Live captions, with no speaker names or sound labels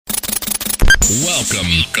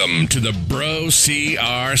Welcome to the Bro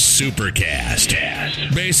CR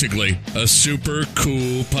Supercast. Basically, a super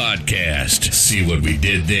cool podcast. See what we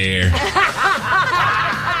did there?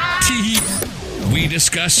 We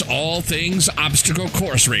discuss all things obstacle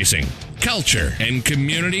course racing, culture, and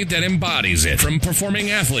community that embodies it, from performing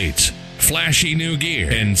athletes, flashy new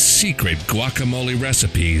gear, and secret guacamole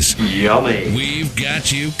recipes. Yummy. We've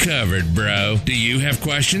got you covered, bro. Do you have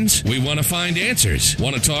questions? We want to find answers.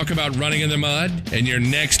 Want to talk about running in the mud and your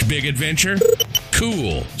next big adventure?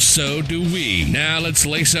 Cool. So do we. Now let's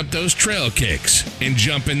lace up those trail kicks and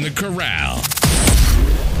jump in the corral.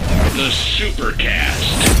 The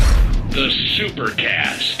Supercast. The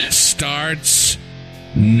Supercast starts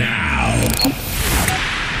now.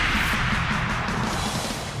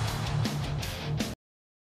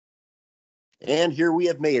 And here we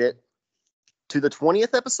have made it to the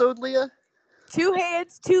 20th episode, Leah. 2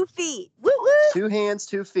 hands, 2 feet. Woo woo. 2 hands,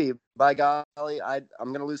 2 feet. By golly, I'm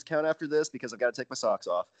going to lose count after this because I've got to take my socks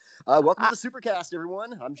off. Welcome to the Supercast,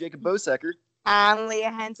 everyone. I'm Jacob Bosecker. I'm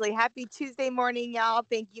Leah Hensley. Happy Tuesday morning, y'all.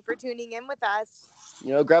 Thank you for tuning in with us.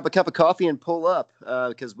 You know, grab a cup of coffee and pull up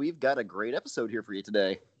because we've got a great episode here for you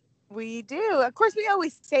today. We do. Of course, we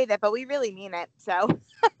always say that, but we really mean it. So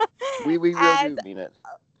we really do mean it.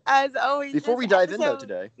 As always, before we dive in, though,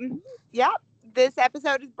 today. Yep. This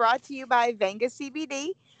episode is brought to you by Venga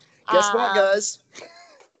CBD. Guess what, guys?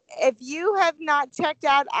 If you have not checked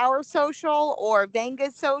out our social or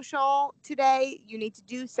Venga's social today, you need to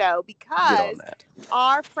do so because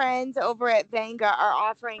our friends over at Venga are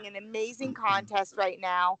offering an amazing contest right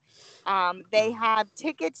now. They have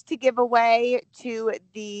tickets to give away to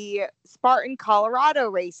the Spartan Colorado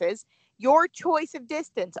races. Your choice of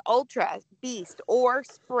distance, ultra, beast, or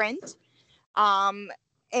sprint.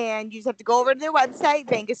 And you just have to go over to their website,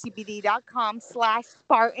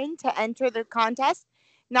 vengacbd.com/Spartan to enter the contest.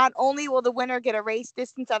 Not only will the winner get a race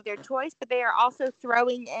distance of their choice, but they are also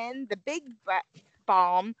throwing in the big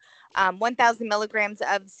balm, 1,000 milligrams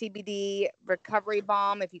of CBD recovery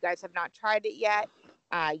balm. If you guys have not tried it yet,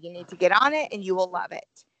 you need to get on it and you will love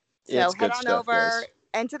it. So head on over, guys.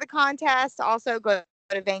 Enter the contest. Also go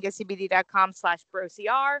to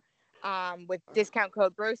vengacbd.com/BroCR with discount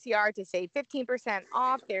code BroCR to save 15%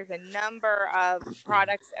 off. There's a number of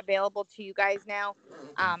products available to you guys now.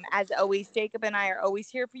 As always, Jacob and I are always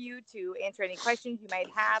here for you to answer any questions you might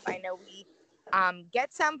have. I know we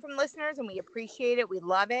get some from listeners and we appreciate it. We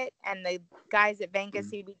love it. And the guys at Venga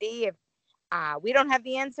CBD, if we don't have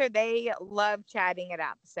the answer, they love chatting it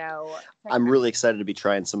up. So I'm really excited to be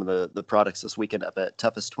trying some of the products this weekend up at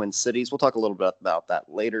Toughest Twin Cities. We'll talk a little bit about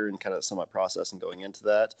that later and kind of some of my process and going into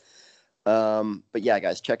that. But yeah,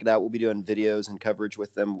 guys, check it out. We'll be doing videos and coverage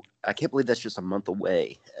with them. I can't believe that's just a month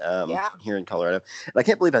away here in Colorado. And I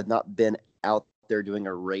can't believe I've not been out there doing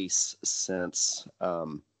a race since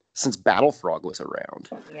Battle Frog was around.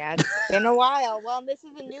 Yeah, it's been a while. Well, this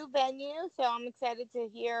is a new venue, so I'm excited to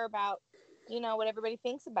hear about, what everybody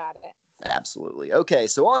thinks about it. Absolutely. Okay,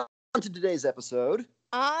 so on to today's episode.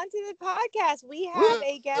 On to the podcast. We have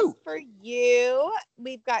a guest for you.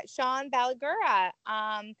 We've got Sean Balaguerra.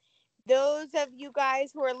 Those of you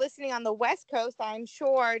guys who are listening on the West Coast, I'm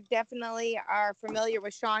sure definitely are familiar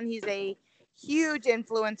with Sean. He's a huge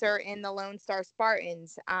influencer in the Lone Star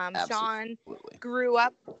Spartans. Sean grew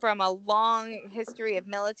up from a long history of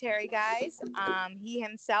military guys. He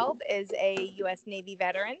himself is a U.S. Navy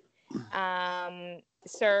veteran,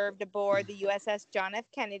 served aboard the USS John F.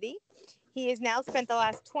 Kennedy. He has now spent the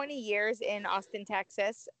last 20 years in Austin,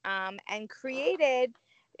 Texas, and created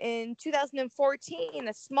in 2014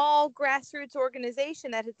 a small grassroots organization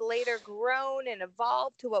that has later grown and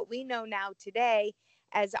evolved to what we know now today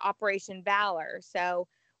as Operation Valor. So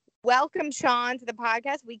welcome, Sean, to the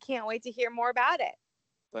podcast. We can't wait to hear more about it.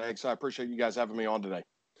 Thanks. I appreciate you guys having me on today.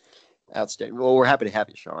 Outstanding. Well, we're happy to have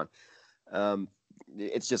you, Sean.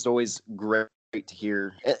 It's just always great to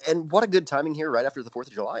hear. And what a good timing here right after the 4th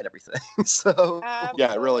of July and everything. So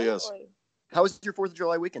yeah, it really is. How was your 4th of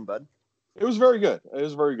July weekend, bud? It was very good. It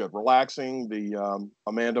was very good. Relaxing.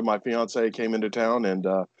 Amanda, my fiance, came into town, and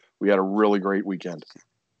we had a really great weekend.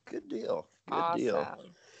 Good deal. Good deal.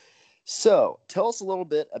 So, tell us a little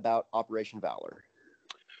bit about Operation Valor.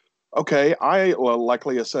 Okay. Like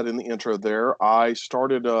Leah said in the intro there, I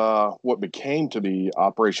started what became to be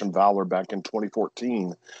Operation Valor back in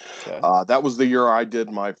 2014. Okay. That was the year I did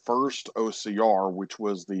my first OCR, which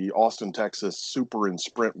was the Austin, Texas Super and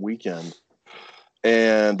Sprint weekend.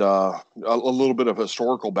 And a little bit of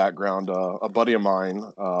historical background. A buddy of mine,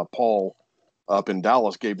 Paul, up in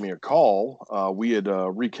Dallas, gave me a call. We had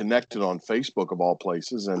reconnected on Facebook, of all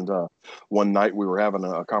places. And one night we were having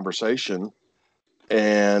a conversation.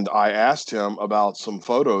 And I asked him about some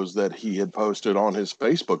photos that he had posted on his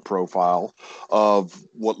Facebook profile of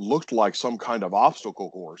what looked like some kind of obstacle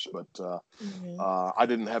course, but I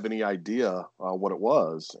didn't have any idea what it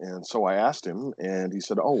was. And so I asked him, and he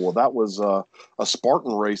said, "Oh, well, that was a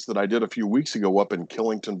Spartan race that I did a few weeks ago up in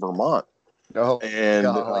Killington, Vermont." Oh, and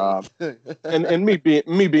and me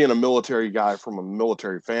being a military guy from a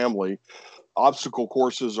military family, obstacle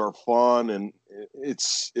courses are fun, and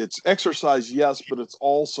it's exercise, yes, but it's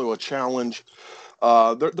also a challenge.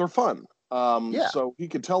 They're fun. So he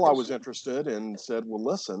could tell I was interested and said, "Well,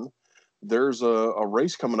 listen, there's a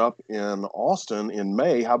race coming up in Austin in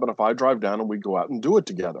May. How about if I drive down and we go out and do it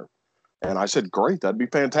together?" And I said, "Great, that'd be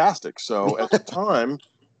fantastic." So at the time,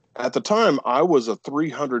 I was a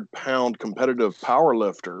 300-pound competitive power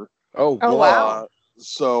lifter. Oh, wow.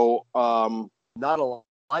 So not a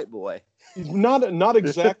light boy. Not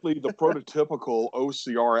exactly the prototypical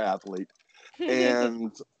OCR athlete.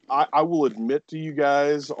 And I will admit to you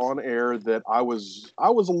guys on air that I was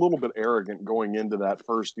a little bit arrogant going into that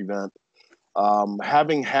first event.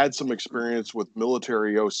 Having had some experience with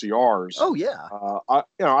military OCRs. Oh yeah.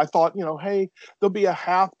 I thought, hey, there'll be a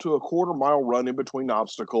half to a quarter mile run in between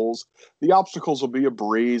obstacles. The obstacles will be a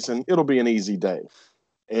breeze and it'll be an easy day.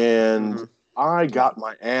 And I got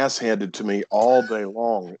my ass handed to me all day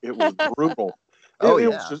long. It was brutal.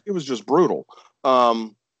 It was just brutal.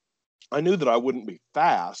 I knew that I wouldn't be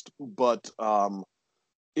fast, but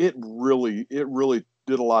it really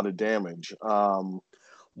did a lot of damage.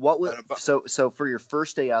 What was so for your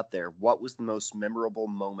first day out there? What was the most memorable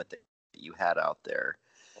moment that you had out there?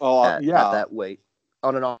 At that weight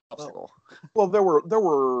on an obstacle. Well, there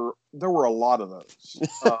were a lot of those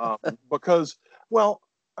because, well,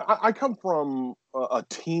 I come from a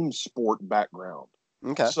team sport background.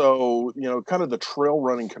 Okay. So, kind of the trail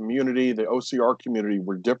running community, the OCR community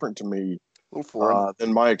were different to me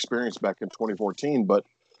than my experience back in 2014. But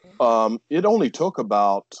it only took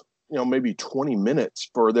about, maybe 20 minutes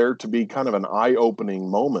for there to be kind of an eye-opening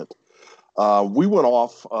moment. We went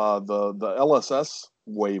off, the LSS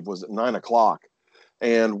wave was at 9:00.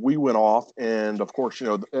 And we went off, and of course,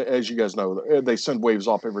 as you guys know, they send waves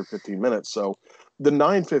off every 15 minutes. So the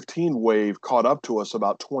 9:15 wave caught up to us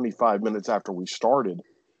about 25 minutes after we started.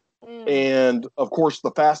 And of course, the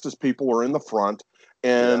fastest people are in the front,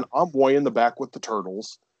 and I'm way in the back with the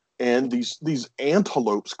turtles. And these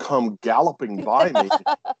antelopes come galloping by me,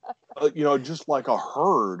 just like a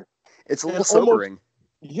herd. It's a little sobering.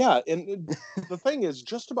 And the thing is,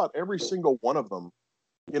 just about every single one of them,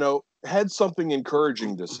 had something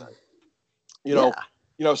encouraging to say.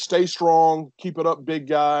 Stay strong, keep it up, big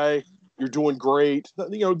guy. You're doing great.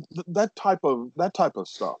 That type of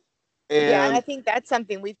stuff. And I think that's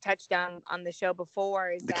something we've touched on the show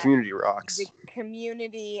before. Is the community rocks. The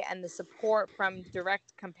community and the support from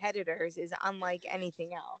direct competitors is unlike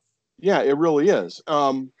anything else. Yeah, it really is.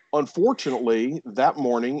 Unfortunately, that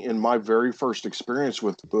morning in my very first experience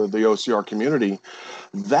with the OCR community,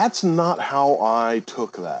 that's not how I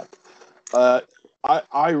took that.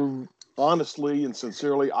 I honestly and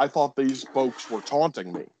sincerely, I thought these folks were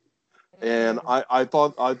taunting me. And I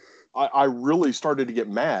thought I really started to get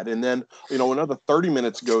mad. And then, another 30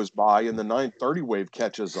 minutes goes by and the 9:30 wave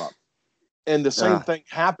catches up. And the same thing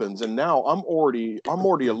happens. And now I'm already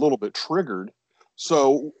a little bit triggered.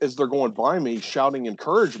 So as they're going by me shouting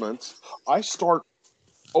encouragements, I start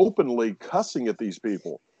openly cussing at these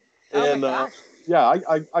people. And I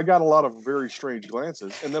got a lot of very strange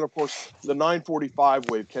glances. And then, of course, the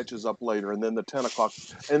 9:45 wave catches up later, and then the 10 o'clock.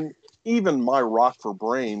 And even my Rock for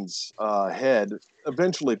Brains head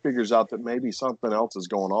eventually figures out that maybe something else is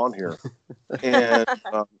going on here. And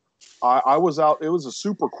I was out. It was a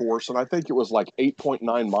super course, and I think it was like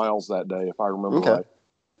 8.9 miles that day, if I remember right.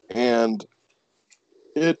 And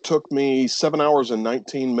it took me 7 hours and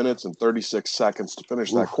 19 minutes and 36 seconds to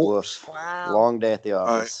finish that course. Wow. Long day at the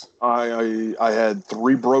office. I had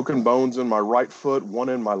 3 broken bones in my right foot, 1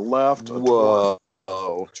 in my left, a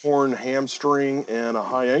torn hamstring, and a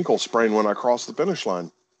high ankle sprain when I crossed the finish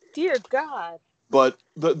line. Dear God. But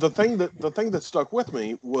the thing that stuck with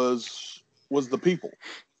me was the people.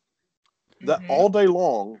 That all day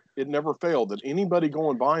long, it never failed that anybody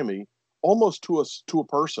going by me, almost to a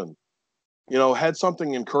person, had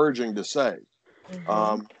something encouraging to say.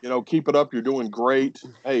 Keep it up. You're doing great.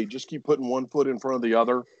 Hey, just keep putting one foot in front of the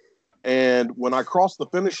other. And when I crossed the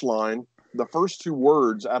finish line, the first 2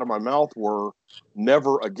 words out of my mouth were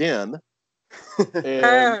 "never again."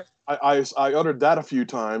 And I uttered that a few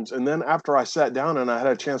times. And then after I sat down and I had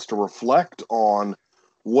a chance to reflect on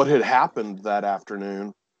what had happened that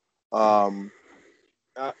afternoon,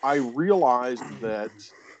 I realized that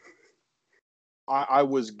I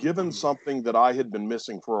was given something that I had been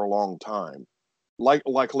missing for a long time. Like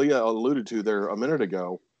Leah alluded to there a minute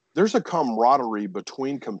ago, there's a camaraderie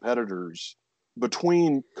between competitors,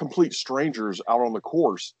 between complete strangers out on the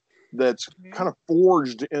course that's kind of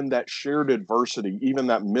forged in that shared adversity, even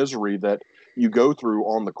that misery that you go through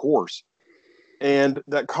on the course. And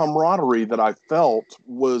that camaraderie that I felt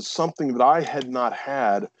was something that I had not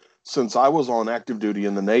had since I was on active duty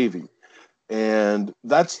in the Navy. And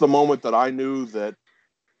that's the moment that I knew that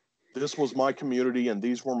this was my community and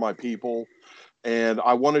these were my people. And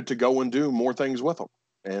I wanted to go and do more things with them.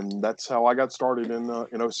 And that's how I got started in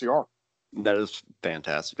OCR. That is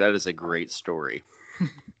fantastic. That is a great story.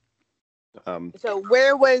 So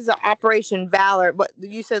where was Operation Valor? What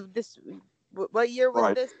you said this? What year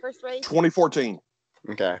was this first race? 2014.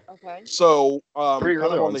 Okay. So pretty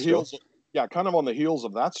early on the heels. Kind of on the heels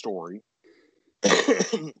of that story.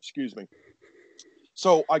 Excuse me.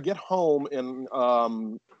 So I get home and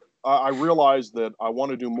I realize that I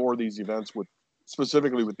want to do more of these events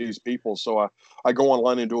specifically with these people. So I go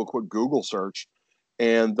online and do a quick Google search,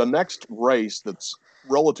 and the next race that's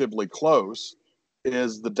relatively close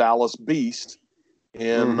is the Dallas Beast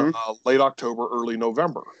in late October, early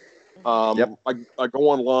November. I go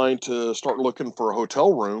online to start looking for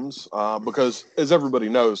hotel rooms because, as everybody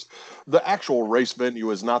knows, the actual race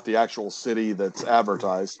venue is not the actual city that's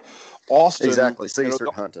advertised. Austin, exactly. So you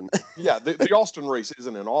start hunting. The Austin race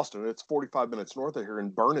isn't in Austin. It's 45 minutes north of here in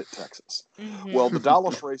Burnet, Texas. Well, the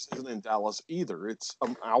Dallas race isn't in Dallas either. It's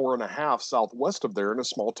an hour and a half southwest of there in a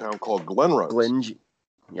small town called Glenrose.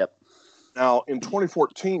 Yep. Now, in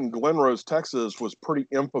 2014, Glenrose, Texas was pretty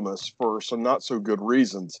infamous for some not so good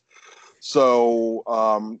reasons. So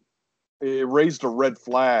it raised a red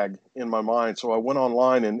flag in my mind. So I went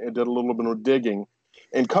online and did a little bit of digging,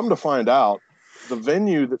 and come to find out, the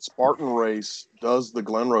venue that Spartan Race does the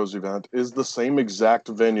Glenrose event is the same exact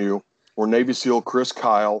venue where Navy SEAL Chris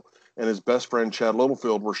Kyle and his best friend Chad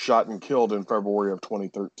Littlefield were shot and killed in February of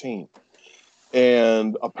 2013.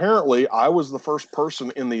 And apparently I was the first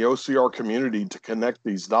person in the OCR community to connect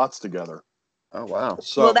these dots together. Oh, wow.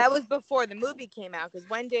 So, well, that was before the movie came out, because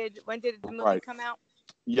when did the movie come out?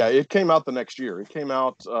 Yeah, it came out the next year. It came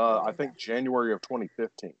out, I think, January of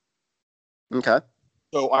 2015. Okay.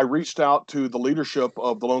 So I reached out to the leadership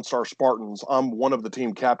of the Lone Star Spartans. I'm one of the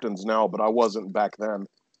team captains now, but I wasn't back then.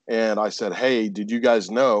 And I said, hey, did you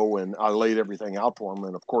guys know? And I laid everything out for them.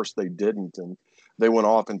 And of course they didn't. And they went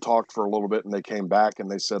off and talked for a little bit, and they came back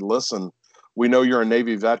and they said, listen, we know you're a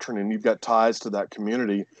Navy veteran and you've got ties to that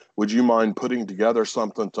community. Would you mind putting together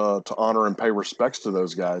something to honor and pay respects to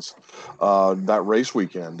those guys that race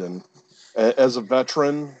weekend? And as a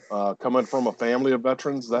veteran, coming from a family of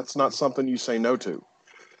veterans, that's not something you say no to.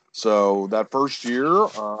 So that first year,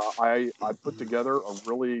 I put together a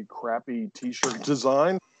really crappy T-shirt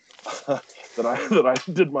design that I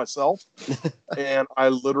did myself, and I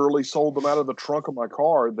literally sold them out of the trunk of my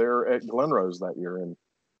car there at Glenrose that year. And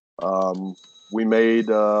we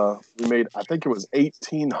made I think it was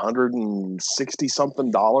 $1,860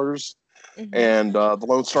 something, and the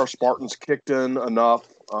Lone Star Spartans kicked in enough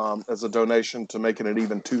as a donation to making it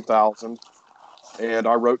even $2,000. And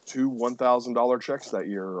I wrote two $1,000 checks that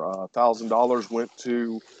year. $1,000 went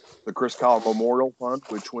to the Chris Kyle Memorial Fund,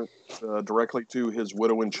 which went directly to his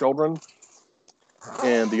widow and children.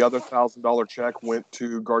 And the other $1,000 check went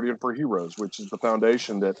to Guardian for Heroes, which is the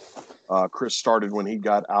foundation that Chris started when he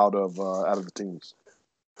got out of the teams.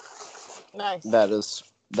 Nice. That is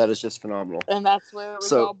just phenomenal. And that's where it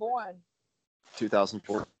was all born.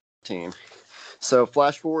 2014. So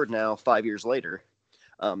flash forward now 5 years later.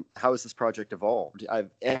 How has this project evolved?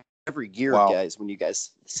 Every year, guys, when you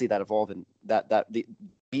guys see that evolve and that the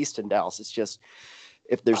Beast in Dallas, it's just,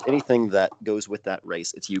 if there's anything that goes with that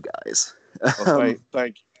race, it's you guys. Well,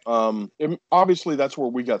 thank you. Obviously, that's where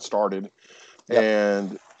we got started,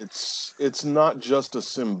 and it's not just a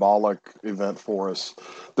symbolic event for us.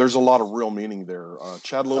 There's a lot of real meaning there.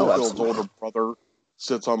 Chad Littlefield's older brother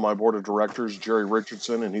sits on my board of directors, Jerry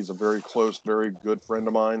Richardson, and he's a very close, very good friend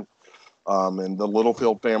of mine. And the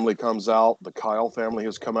Littlefield family comes out. The Kyle family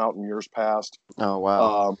has come out in years past. Oh,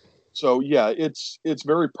 wow. So, yeah, it's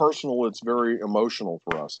very personal. It's very emotional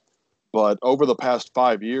for us. But over the past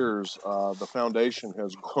 5 years, the foundation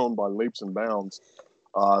has grown by leaps and bounds.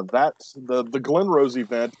 That's the Glenrose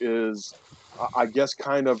event is, I guess,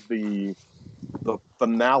 kind of the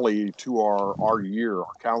finale to our year,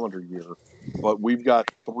 our calendar year. But we've got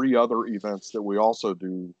 3 other events that we also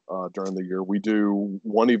do during the year. We do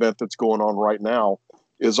one event that's going on right now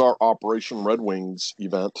is our Operation Red Wings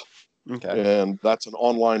event. Okay. And that's an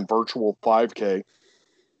online virtual 5K.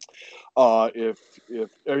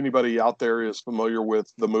 If anybody out there is familiar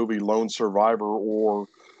with the movie Lone Survivor or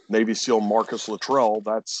Navy SEAL Marcus Luttrell,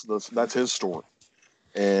 that's his story.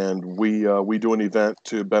 And we do an event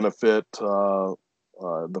to benefit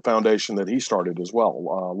the foundation that he started as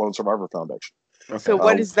well, Lone Survivor Foundation. Okay. So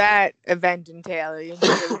what does that event entail? You know,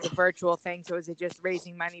 it was a virtual thing, so is it just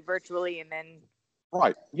raising money virtually and then?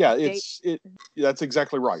 Right. Yeah. That's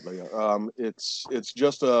exactly right, Leah. It's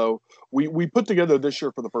just we put together this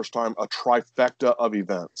year for the first time a trifecta of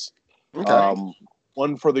events. Okay.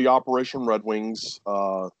 One for the Operation Red Wings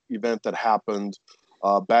event that happened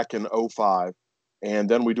back in 2005. And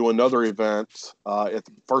then we do another event at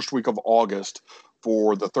the first week of August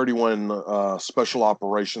for the 31 special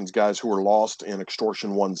operations guys who were lost in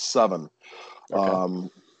Extortion 1-7. Okay.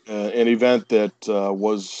 An event that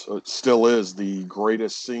still is the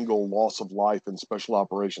greatest single loss of life in special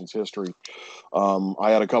operations history.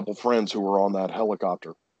 I had a couple friends who were on that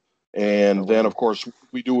helicopter. And then, of course,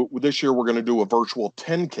 this year we're going to do a virtual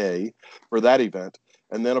 10K for that event.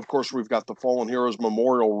 And then, of course, we've got the Fallen Heroes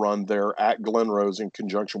Memorial Run there at Glen Rose in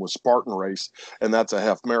conjunction with Spartan Race, and that's a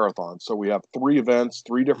half marathon. So we have 3 events,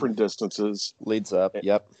 3 different distances. Leads up,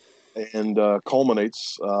 yep. And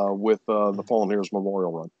culminates with the Fallen Heroes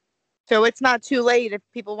Memorial Run. So it's not too late if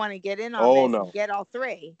people want to get in on this and get all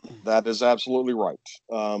 3. That is absolutely right.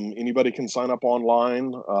 Anybody can sign up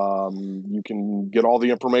online. You can get all the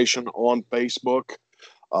information on Facebook,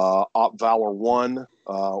 Op Valor 1,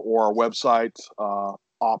 or our website,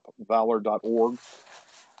 opvalor.org.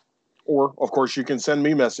 Or, of course, you can send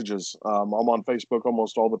me messages. I'm on Facebook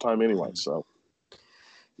almost all the time anyway. So,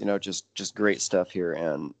 just great stuff here.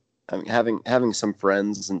 And I mean, having some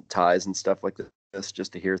friends and ties and stuff like this,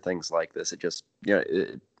 just to hear things like this,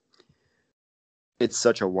 it's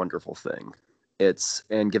such a wonderful thing.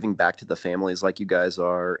 And giving back to the families like you guys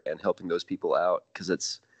are and helping those people out, because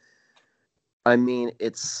it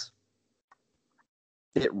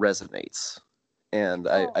resonates. And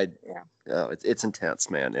it's intense,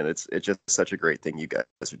 man. And it's just such a great thing you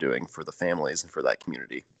guys are doing for the families and for that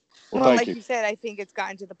community. Well, like you said, I think it's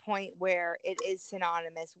gotten to the point where it is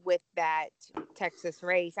synonymous with that Texas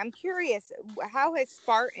race. I'm curious, how has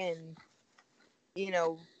Spartan,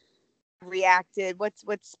 reacted? What's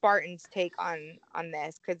Spartan's take on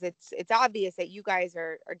this? Because it's obvious that you guys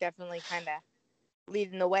are definitely kind of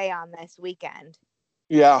leading the way on this weekend.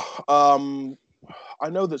 Yeah. I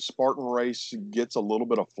know that Spartan Race gets a little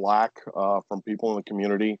bit of flack from people in the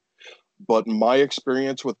community, but my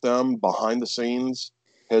experience with them behind the scenes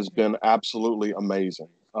has been absolutely amazing.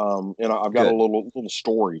 And I've got a little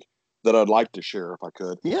story that I'd like to share if I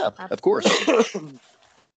could. Yeah, of course.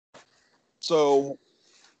 So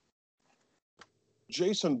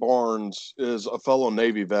Jason Barnes is a fellow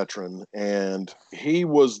Navy veteran, and he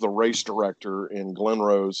was the race director in Glen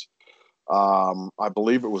Rose. I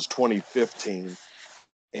believe it was 2015.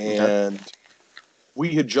 And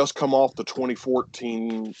we had just come off the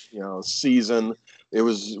 2014, season.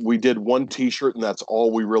 We did one T-shirt, and that's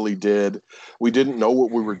all we really did. We didn't know what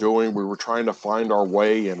we were doing. We were trying to find our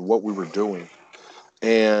way and what we were doing.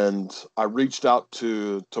 And I reached out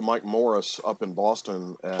to Mike Morris up in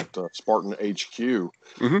Boston at Spartan HQ,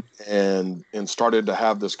 and started to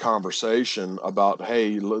have this conversation about,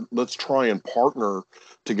 hey, let's try and partner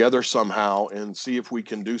together somehow and see if we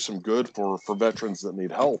can do some good for veterans that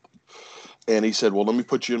need help. And he said, well, let me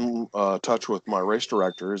put you in touch with my race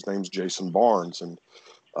director. His name's Jason Barnes. And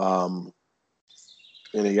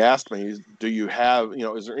he asked me, do you have,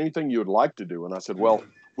 is there anything you would like to do? And I said, well,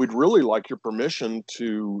 we'd really like your permission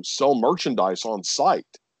to sell merchandise on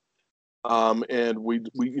site. And we'd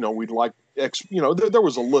like, there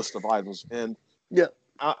was a list of items. And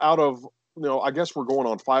out of, I guess we're going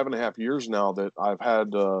on 5.5 years now that I've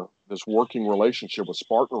had this working relationship with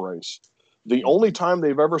Spartan Race. The only time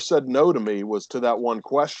they've ever said no to me was to that one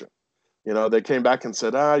question. They came back and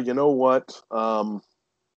said, you know what?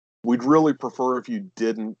 We'd really prefer if you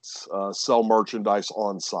didn't sell merchandise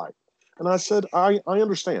on site. And I said, I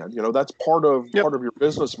understand. That's part of your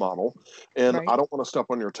business model, and I don't want to step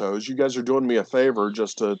on your toes. You guys are doing me a favor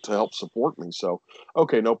just to help support me. So,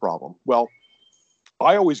 okay, no problem. Well,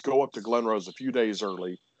 I always go up to Glen Rose a few days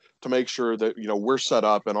early to make sure that we're set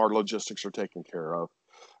up and our logistics are taken care of.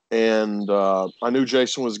 And I knew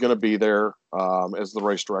Jason was going to be there as the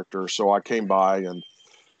race director, so I came by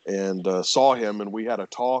and saw him, and we had a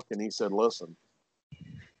talk. And he said, "Listen,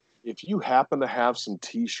 if you happen to have some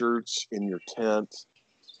T-shirts in your tent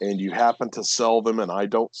and you happen to sell them, and I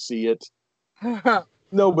don't see it,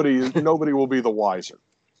 nobody will be the wiser."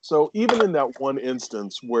 So even in that one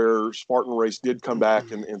instance where Spartan Race did come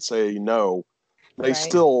back and say no, they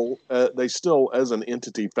still as an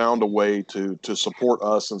entity found a way to support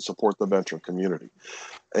us and support the venture community.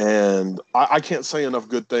 And I can't say enough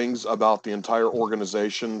good things about the entire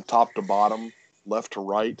organization, top to bottom, left to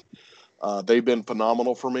right. They've been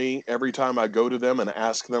phenomenal for me. Every time I go to them and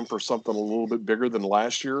ask them for something a little bit bigger than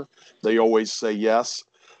last year, they always say yes.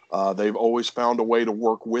 They've always found a way to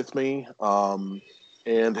work with me,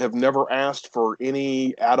 and have never asked for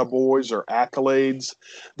any attaboys or accolades.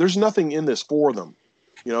 There's nothing in this for them.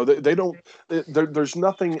 You know, they don't. There's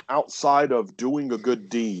nothing outside of doing a good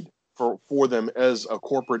deed for them as a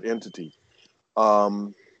corporate entity.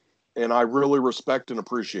 And I really respect and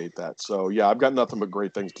appreciate that. So yeah, I've got nothing but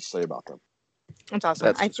great things to say about them. That's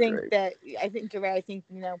awesome. I think you're right. I think,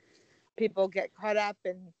 people get caught up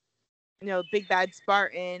in, Big Bad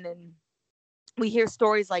Spartan, and we hear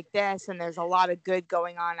stories like this, and there's a lot of good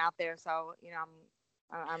going on out there. So,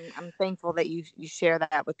 I'm thankful that you share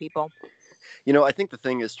that with people. I think the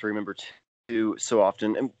thing is to remember too, so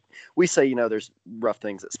often, and we say, there's rough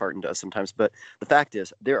things that Spartan does sometimes, but the fact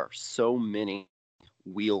is there are so many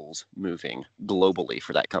wheels moving globally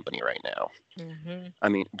for that company right now. Mm-hmm. I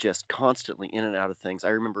mean, just constantly in and out of things. I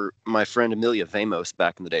remember my friend Amelia Vamos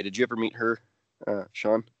back in the day. Did you ever meet her,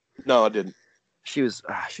 Sean? No, I didn't. She was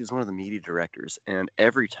one of the media directors, and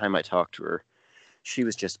every time I talked to her, she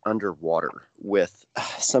was just underwater with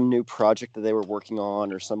some new project that they were working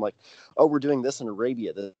on, or some we're doing this in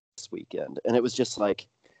Arabia this weekend. And it was just like,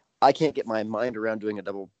 I can't get my mind around doing a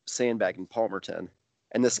double sandbag in Palmerton.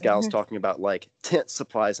 And this gal's talking about tent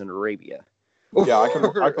supplies in Arabia. Yeah, I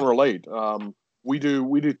can relate. We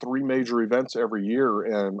do 3 major events every year,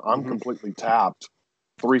 and I'm completely tapped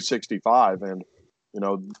 365. And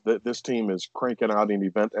this team is cranking out an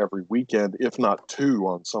event every weekend, if not 2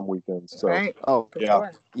 on some weekends. So, right.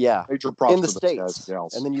 Yeah. Major props in the to States, guys and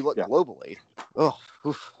gals. And then you look globally. Oh,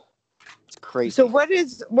 it's crazy. So, what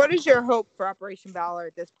is your hope for Operation Valor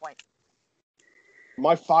at this point?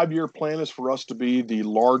 My 5-year plan is for us to be the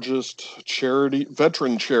largest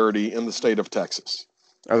veteran charity in the state of Texas.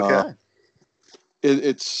 Okay.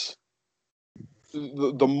 It's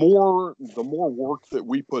the more work that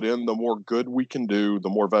we put in, the more good we can do, the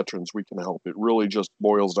more veterans we can help. It really just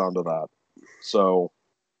boils down to that. So,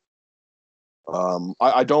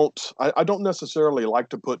 I don't necessarily like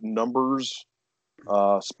to put numbers,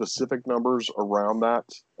 specific numbers around that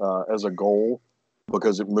as a goal,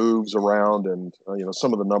 because it moves around, and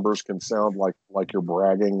some of the numbers can sound like you're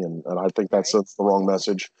bragging, and I think that sends the wrong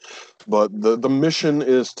message. But the mission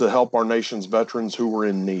is to help our nation's veterans who are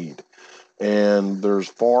in need. And there's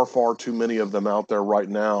far, far too many of them out there right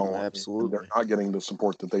now. Oh, absolutely. They're not getting the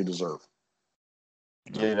support that they deserve.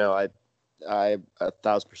 I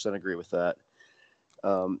 1,000% agree with that.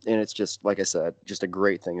 And it's just, like I said, just a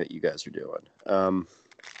great thing that you guys are doing.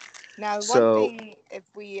 Now, one thing, if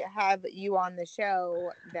we have you on the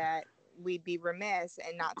show, that we'd be remiss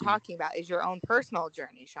in not talking about is your own personal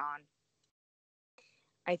journey, Sean.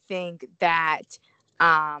 I think that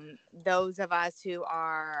those of us who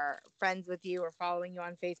are friends with you or following you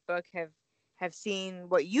on Facebook have seen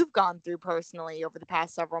what you've gone through personally over the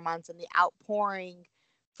past several months, and the outpouring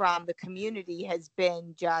from the community has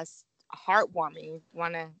been just heartwarming.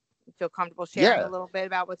 Want to feel comfortable sharing a little bit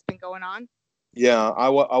about what's been going on? Yeah, I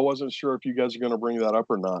wasn't sure if you guys are going to bring that up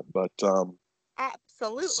or not, but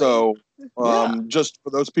absolutely. So, just for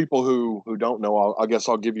those people who don't know, I guess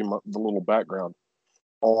I'll give you the little background.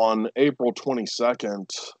 On April 22nd,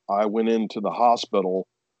 I went into the hospital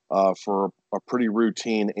for a pretty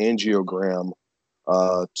routine angiogram,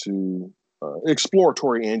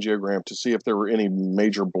 exploratory angiogram, to see if there were any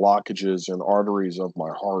major blockages in arteries of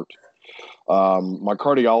my heart. My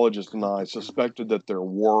cardiologist and I suspected that there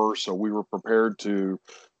were, so we were prepared to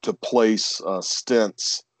place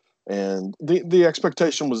stents. And the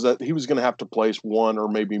expectation was that he was going to have to place 1 or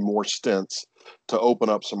maybe more stents to open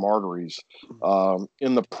up some arteries.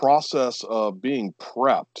 In the process of being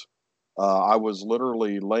prepped, I was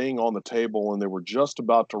literally laying on the table, and they were just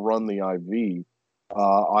about to run the IV.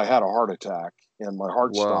 I had a heart attack, and my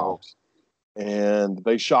heart stopped. And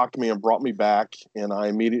they shocked me and brought me back, and I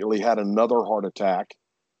immediately had another heart attack,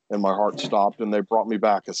 and my heart stopped, and they brought me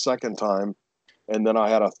back a second time. And then I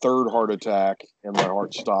had a third heart attack, and my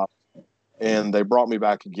heart stopped, and they brought me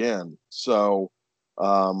back again. So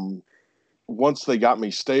once they got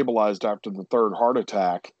me stabilized after the third heart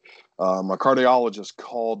attack, my cardiologist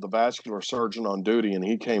called the vascular surgeon on duty, and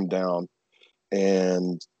he came down,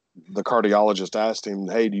 and the cardiologist asked him,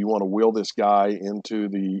 "Hey, do you want to wheel this guy into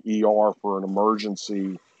the ER for an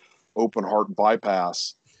emergency open heart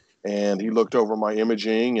bypass?" And he looked over my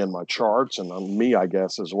imaging and my charts, and me, I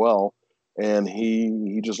guess, as well. And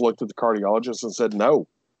he just looked at the cardiologist and said, no.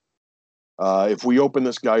 If we open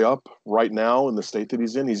this guy up right now in the state that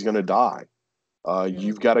he's in, he's going to die.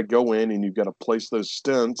 You've got to go in and you've got to place those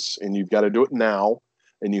stents, and you've got to do it now,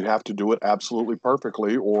 and you have to do it absolutely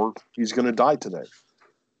perfectly, or he's going to die today.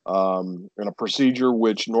 And a procedure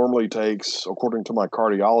which normally takes, according to my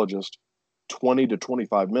cardiologist, 20 to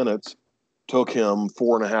 25 minutes, took him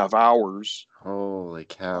 4.5 hours. Holy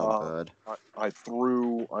cow, bud! I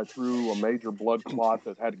threw a major blood clot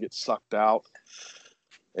that had to get sucked out,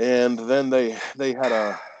 and then they had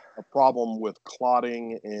a problem with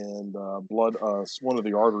clotting and blood. One of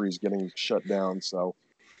the arteries getting shut down. So,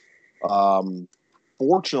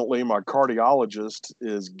 fortunately, my cardiologist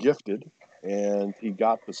is gifted, and he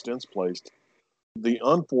got the stents placed. The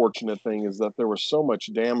unfortunate thing is that there was so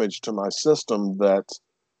much damage to my system that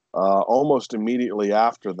almost immediately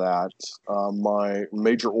after that, my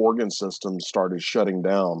major organ system started shutting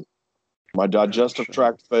down. My digestive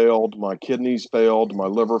tract failed, my kidneys failed, my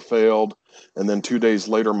liver failed, and then 2 days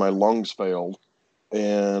later, my lungs failed.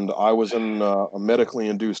 And I was in a medically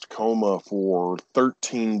induced coma for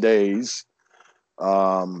 13 days.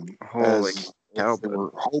 Holy cow,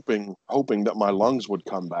 bud. Hoping that my lungs would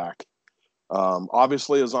come back.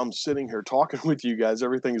 Obviously, as I'm sitting here talking with you guys,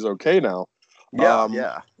 everything's okay now.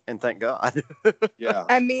 Yeah. And thank God. Yeah.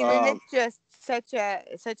 I mean, and it's just such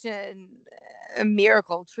a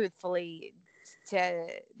miracle, truthfully,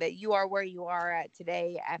 that you are where you are at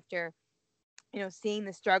today after, seeing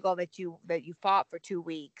the struggle that you fought for 2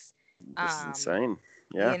 weeks. It's insane.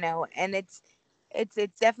 Yeah. And it's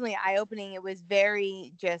definitely eye-opening. It was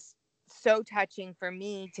very just so touching for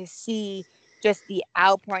me to see just the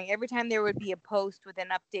outpouring. Every time there would be a post with an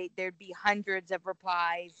update, there'd be hundreds of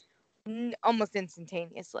replies almost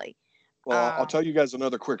instantaneously. Well, I'll tell you guys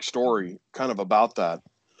another quick story kind of about that.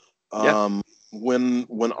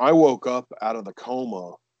 When I woke up out of the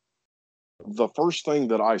coma, the first thing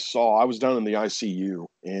that I saw, I was down in the ICU,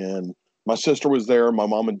 and my sister was there, my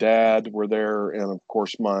mom and dad were there, and of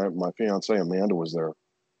course my fiance Amanda was there.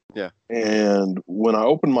 Yeah. And when I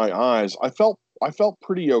opened my eyes, I felt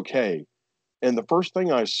pretty okay. And the first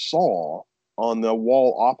thing I saw on the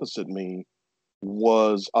wall opposite me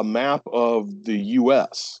was a map of the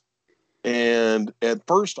US. And at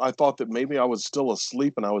first I thought that maybe I was still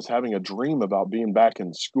asleep and I was having a dream about being back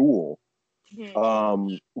in school.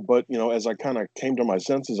 But as I kind of came to my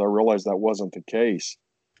senses, I realized that wasn't the case.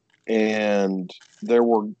 And there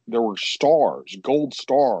were stars, gold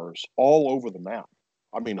stars all over the map.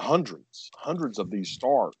 I mean, hundreds of these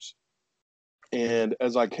stars. And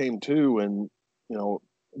as I came to, and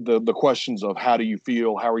the questions of how do you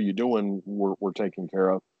feel, how are you doing, were taken care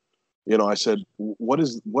of. I said, what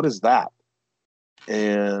is that?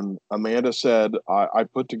 And Amanda said, I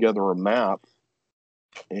put together a map,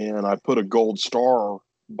 and I put a gold star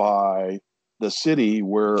by the city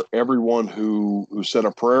where everyone who said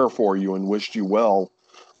a prayer for you and wished you well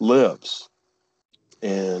lives.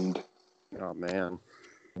 And oh man,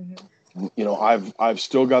 I've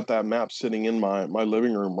still got that map sitting in my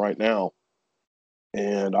living room right now,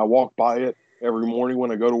 and I walk by it every morning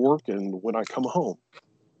when I go to work and when I come home,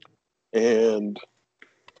 and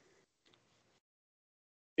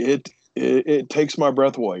it takes my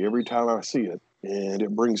breath away every time I see it, and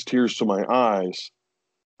it brings tears to my eyes.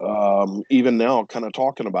 Even now, kind of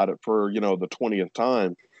talking about it for the 20th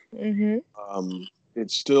time,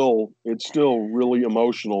 it's still really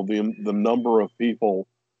emotional. The number of people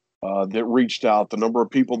that reached out, the number of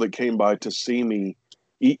people that came by to see me,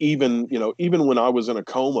 even when I was in a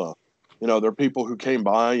coma, there are people who came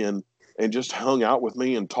by and just hung out with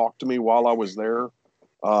me and talked to me while I was there,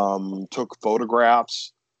 took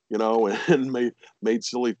photographs, and made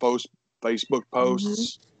silly Facebook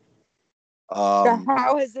posts. So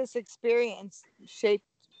how has this experience shaped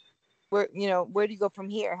where do you go from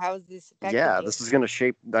here? How is this affecting you? This is going to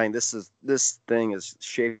shape, this thing is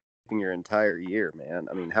shaping your entire year, man.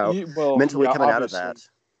 I mean, how mentally coming out of that.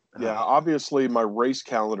 Yeah, obviously my race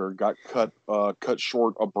calendar got cut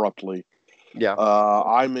short abruptly. Yeah.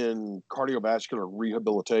 I'm in cardiovascular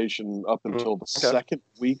rehabilitation up until the second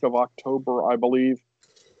week of October, I believe.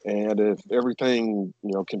 And if everything,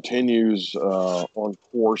 continues on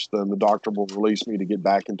course, then the doctor will release me to get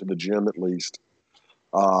back into the gym at least.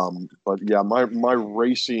 But yeah, my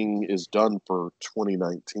racing is done for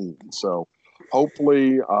 2019. So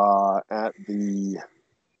hopefully at the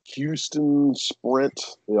Houston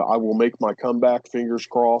Sprint, I will make my comeback, fingers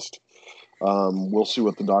crossed. We'll see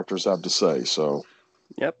what the doctors have to say. So,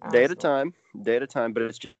 yep, day at a time. But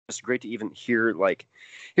it's just great to even hear. Like,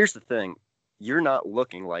 here's the thing: you're not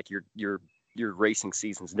looking like you're your racing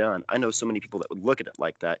season's done. I know so many people that would look at it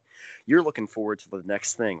like that. You're looking forward to the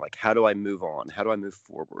next thing. Like, how do I move on? How do I move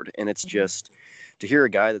forward? And it's just to hear a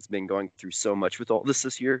guy that's been going through so much with all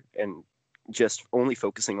this year and just only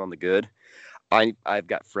focusing on the good. I've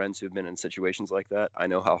got friends who've been in situations like that. I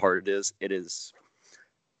know how hard it is. It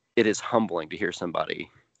is humbling to hear somebody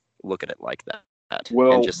look at it like that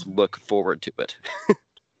and just look forward to it.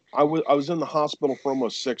 I was in the hospital for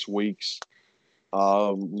almost 6 weeks.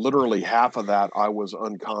 Literally half of that I was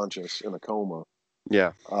unconscious in a coma.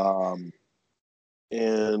 Yeah.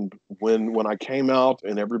 And when I came out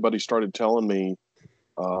and everybody started telling me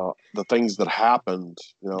the things that happened,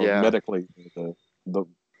 medically, the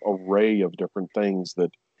array of different things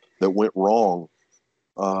that went wrong,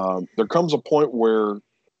 there comes a point where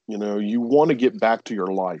you want to get back to your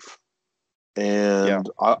life. And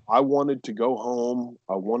I wanted to go home.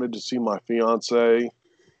 I wanted to see my fiance.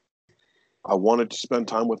 I wanted to spend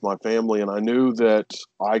time with my family. And I knew that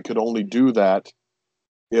I could only do that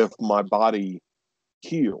if my body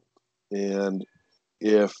healed. And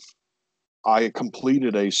if I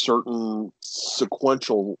completed a certain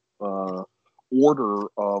sequential order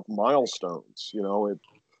of milestones.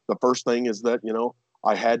 The first thing is that,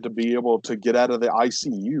 I had to be able to get out of the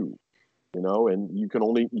ICU. And you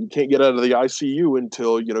can't get out of the ICU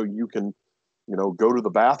until, you can, go to the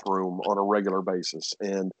bathroom on a regular basis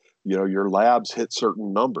and, your labs hit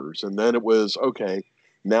certain numbers. And then it was, okay,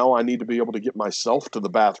 now I need to be able to get myself to the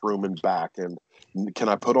bathroom and back. And can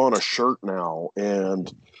I put on a shirt now?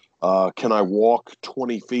 And can I walk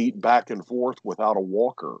 20 feet back and forth without a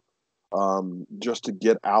walker? Just to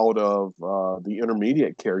get out of the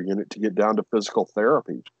intermediate care unit to get down to physical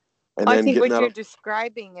therapy. And I think what you're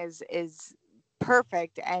describing is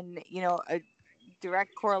perfect, and a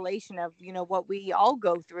direct correlation of what we all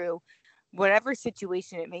go through, whatever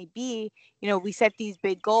situation it may be. We set these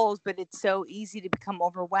big goals, but it's so easy to become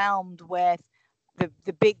overwhelmed with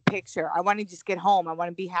the big picture. I want to just get home. I want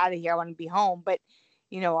to be out of here. I want to be home, but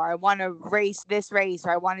or I want to race this race,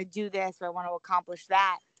 or I want to do this, or I want to accomplish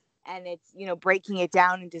that. And it's breaking it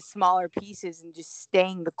down into smaller pieces and just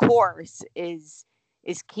staying the course is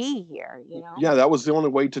key here. Yeah, that was the only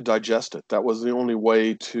way to digest it. That was the only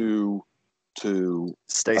way to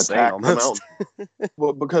stay sane almost.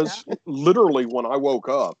 Well, because literally when I woke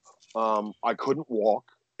up, I couldn't walk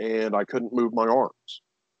and I couldn't move my arms.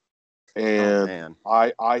 And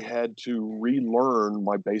I had to relearn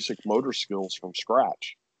my basic motor skills from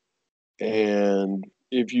scratch. And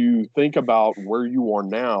if you think about where you are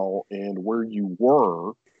now and where you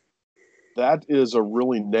were, that is a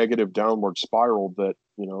really negative downward spiral that,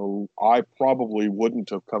 I probably wouldn't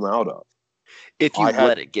have come out of. If you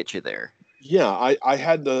let it get you there. Yeah, I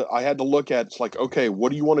had to look at, it's like, okay,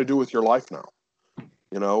 what do you want to do with your life now?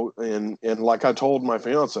 And like I told my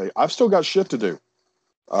fiance, I've still got shit to do.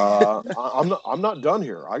 I'm not done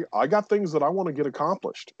here. I got things that I want to get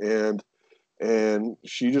accomplished. And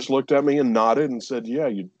she just looked at me and nodded and said, yeah,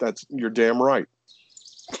 you're damn right.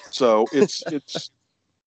 So it's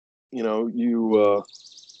you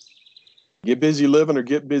get busy living or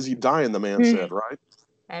get busy dying, the man said, right?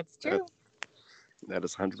 That's true. That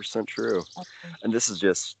is 100% true. And this is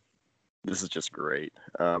just great.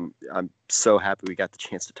 I'm so happy we got the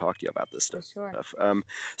chance to talk to you about this stuff. For sure.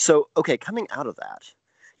 So, okay, coming out of that,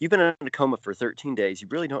 you've been in a coma for 13 days. You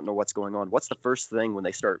really don't know what's going on. What's the first thing when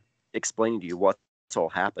they start explaining to you what's all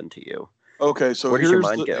happened to you? Okay, so where does your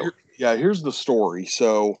mind go? Here's the story.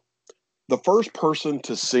 So the first person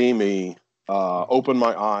to see me open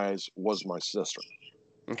my eyes was my sister.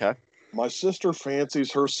 Okay. My sister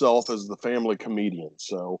fancies herself as the family comedian.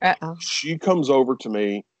 So she comes over to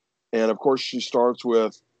me, and of course she starts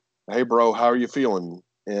with, hey, bro, how are you feeling?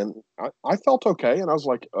 And I felt okay. And I was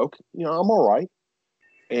like, okay, I'm all right.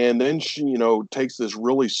 And then she, takes this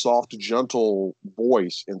really soft, gentle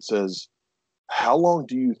voice and says, how long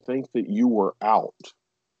do you think that you were out?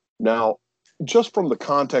 Now, just from the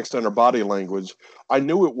context and her body language, I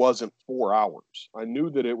knew it wasn't 4 hours. I knew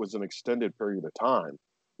that it was an extended period of time.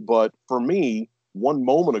 But for me, 1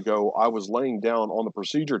 moment ago, I was laying down on the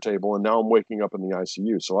procedure table, and now I'm waking up in the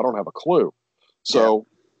ICU. So I don't have a clue. So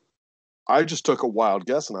I just took a wild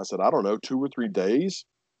guess, and I said, I don't know, 2 or 3 days.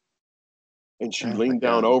 And she leaned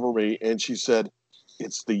down over me, and she said,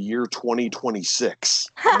 it's the year 2026.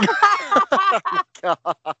 God.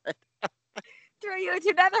 Throw you into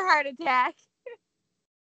another heart attack.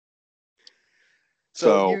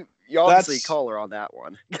 So you obviously call her on that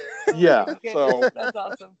one. Yeah. So that's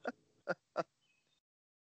awesome.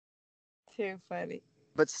 Too funny.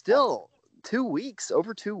 But still, 2 weeks,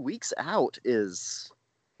 over 2 weeks out is...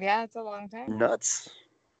 Yeah, it's a long time. Nuts.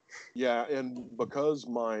 Yeah, and because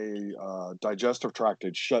my digestive tract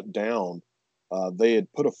had shut down, they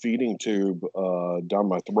had put a feeding tube down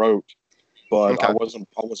my throat, but Okay. I wasn't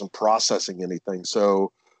processing anything.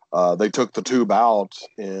 So they took the tube out,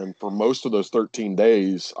 and for most of those 13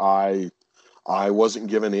 days, I wasn't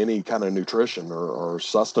given any kind of nutrition or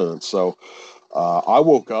sustenance. So I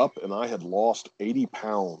woke up and I had lost 80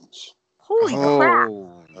 pounds. Holy crap!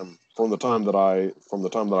 From the time that I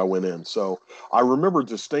went in. So I remember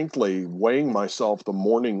distinctly weighing myself the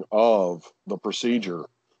morning of the procedure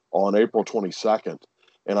on April 22nd,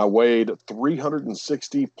 and I weighed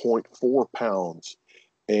 360.4 pounds.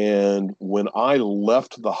 And when I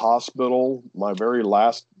left the hospital, my very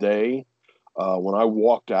last day, when I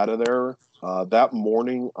walked out of there, that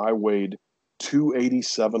morning I weighed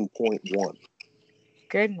 287.1.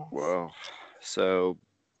 Goodness. Whoa. So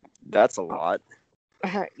that's a lot.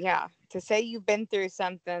 Yeah. To say you've been through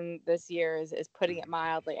something this year is putting it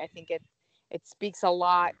mildly. I think it speaks a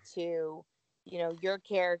lot to, your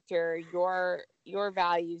character, your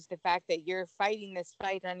values, the fact that you're fighting this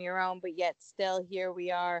fight on your own, but yet still here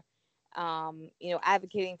we are,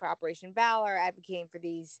 advocating for Operation Valor, advocating for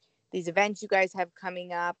these events you guys have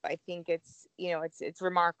coming up. I think it's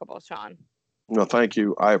remarkable, Sean. No, thank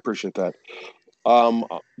you. I appreciate that.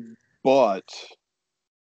 But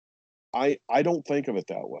I don't think of it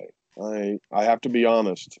that way. I have to be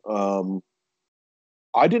honest. I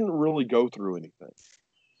didn't really go through anything.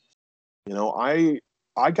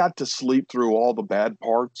 I got to sleep through all the bad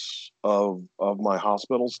parts of my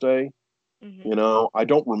hospital stay. Mm-hmm. I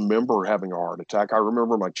don't remember having a heart attack. I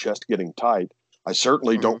remember my chest getting tight. I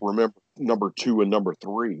certainly don't remember number 2 and number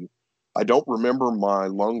 3. I don't remember my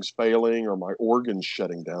lungs failing or my organs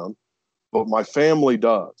shutting down, but my family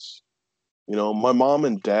does. My mom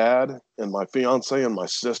and dad and my fiance and my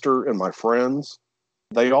sister and my friends,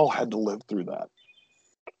 they all had to live through that.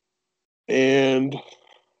 And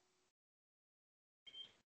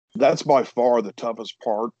that's by far the toughest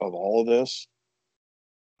part of all of this.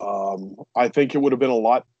 I think it would have been a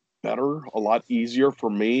lot better, a lot easier for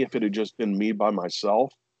me if it had just been me by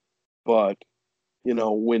myself. But,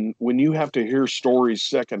 when you have to hear stories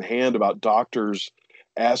secondhand about doctors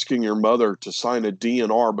asking your mother to sign a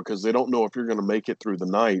DNR because they don't know if you're going to make it through the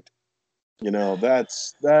night,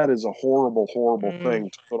 that is a horrible, horrible thing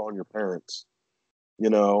to put on your parents.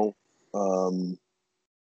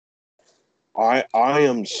 I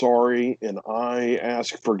am sorry and I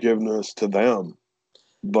ask forgiveness to them,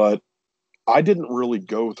 but I didn't really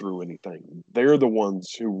go through anything. They're the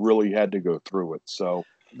ones who really had to go through it. So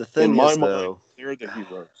the thing in my is, mind, though, they're the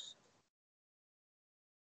heroes.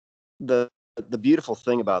 The beautiful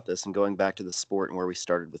thing about this, and going back to the sport and where we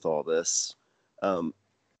started with all this,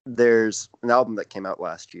 there's an album that came out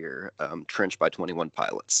last year, Trench by 21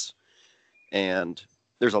 Pilots. And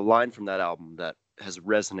there's a line from that album that has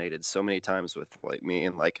resonated so many times with me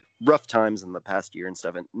and rough times in the past year and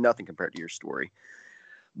stuff, and nothing compared to your story.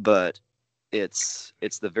 But it's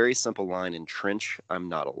the very simple line in Trench, I'm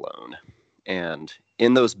not alone. And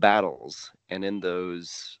in those battles and in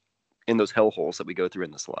those hellholes that we go through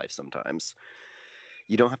in this life, sometimes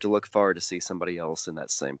you don't have to look far to see somebody else in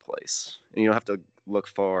that same place. And you don't have to look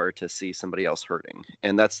far to see somebody else hurting.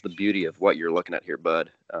 And that's the beauty of what you're looking at here,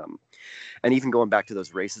 bud. And even going back to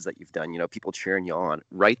those races that you've done, people cheering you on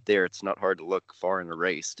right there. It's not hard to look far in a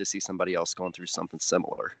race to see somebody else going through something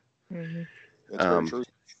similar. Mm-hmm. That's very true.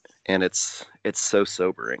 And it's so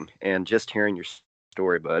sobering. And just hearing your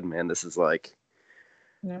story, bud, man, this is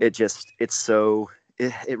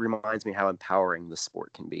it reminds me how empowering the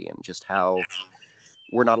sport can be and just how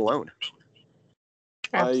we're not alone.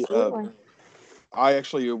 Absolutely. I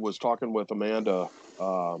actually was talking with Amanda,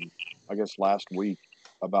 I guess last week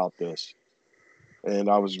about this. And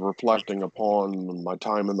I was reflecting upon my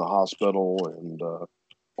time in the hospital and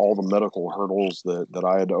all the medical hurdles that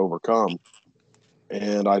I had to overcome.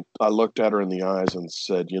 And I looked at her in the eyes and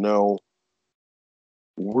said,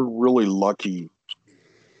 we're really lucky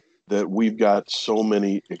that we've got so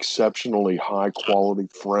many exceptionally high quality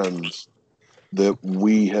friends that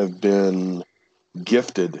we have been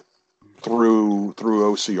gifted through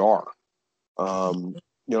OCR.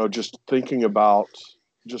 Just thinking about,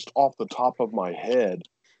 just off the top of my head,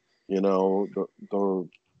 the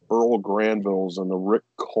Earl Granvilles and the Rick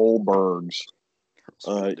Kohlbergs,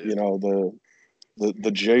 the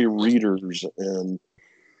Jay Readers and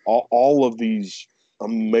all of these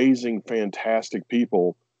amazing, fantastic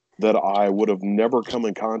people that I would have never come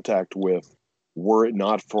in contact with were it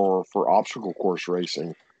not for obstacle course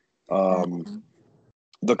racing.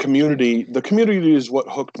 The community is what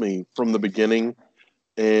hooked me from the beginning.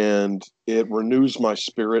 and it renews my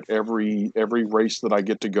spirit every race that I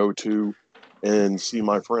get to go to and see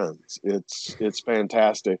my friends. It's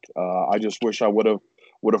fantastic. I just wish I would have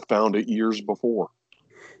found it years before.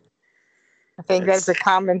 I think that's a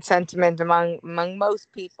common sentiment among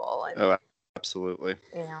most people. And, oh, absolutely.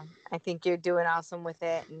 I think you're doing awesome with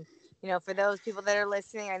it. And, for those people that are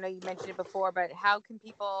listening, I know you mentioned it before, but how can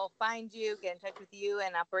people find you, get in touch with you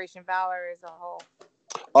and Operation Valor as a whole?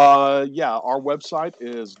 Yeah, our website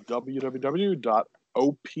is www.opvalor.org,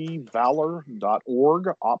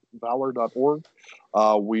 opvalor.org.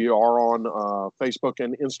 We are on Facebook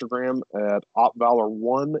and Instagram at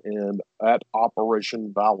OpValor1 and at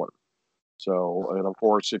Operation Valor. So, and of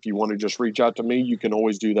course, if you want to just reach out to me, you can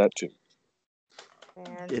always do that too.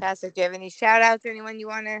 Fantastic. Do you have any shout outs or anyone you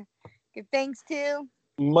want to give thanks to?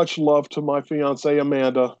 Much love to my fiance,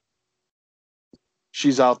 Amanda.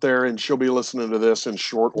 She's out there and she'll be listening to this in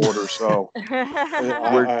short order. So,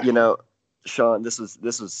 Sean, this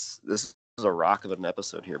is a rock of an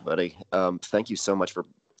episode here, buddy. Thank you so much for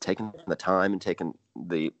taking the time and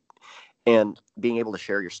and being able to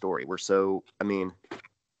share your story.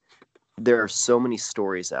 There are so many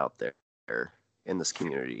stories out there in this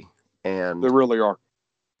community, and there really are.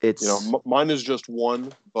 It's mine is just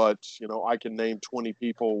one, but I can name 20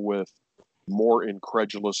 people with more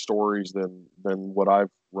incredulous stories than what I've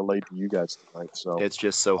relayed to you guys tonight. So it's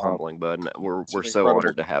just so humbling, bud. We're so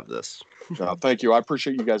honored to have this. Thank you. I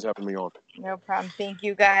appreciate you guys having me on. No problem. Thank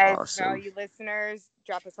you guys. Awesome. For all you listeners,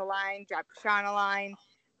 drop us a line, drop Sean a line.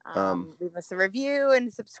 Leave us a review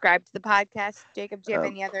and subscribe to the podcast. Jacob, do you have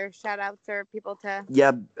any other shout outs or people to?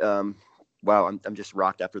 Yeah. Wow. I'm just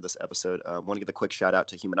rocked after this episode. I want to give a quick shout out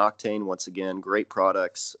to Human Octane. Once again, great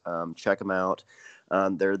products. Check them out.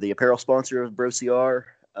 They're the apparel sponsor of BroCR.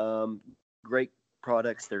 Great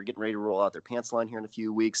products. They're getting ready to roll out their pants line here in a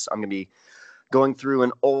few weeks. I'm going to be going through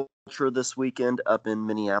an ultra this weekend up in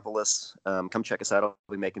Minneapolis. Come check us out. I'll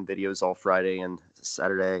be making videos all Friday and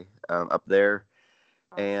Saturday up there.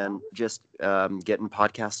 And just getting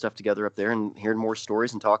podcast stuff together up there and hearing more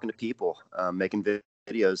stories and talking to people, making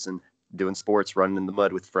videos and doing sports, running in the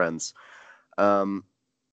mud with friends.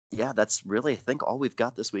 Yeah, that's really, I think, all we've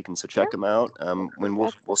got this week. And so check them out. When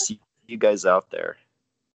we'll see you guys out there.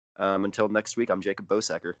 Until next week, I'm Jacob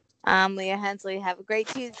Bosacker. I'm Leah Hensley. Have a great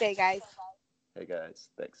Tuesday, guys. Hey, guys.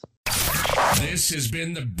 Thanks. This has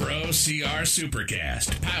been the BroCR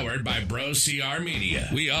Supercast, powered by BroCR Media.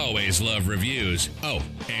 We always love reviews. Oh,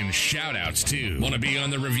 and shout-outs, too. Want to be on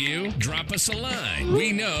the review? Drop us a line.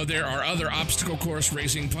 We know there are other obstacle course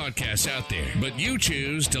racing podcasts out there, but you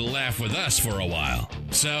choose to laugh with us for a while.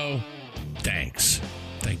 So, thanks.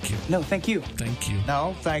 Thank you. No, thank you. Thank you.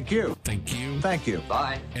 No, thank you. Thank you. Thank you.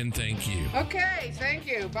 Bye. And thank you. Okay, thank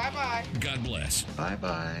you. Bye-bye. God bless.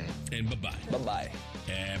 Bye-bye. And bye-bye. Bye-bye.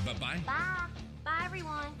 And bye-bye. Bye. Bye,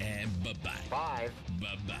 everyone. And bye-bye. Bye.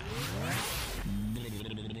 Bye-bye.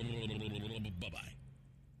 Bye-bye.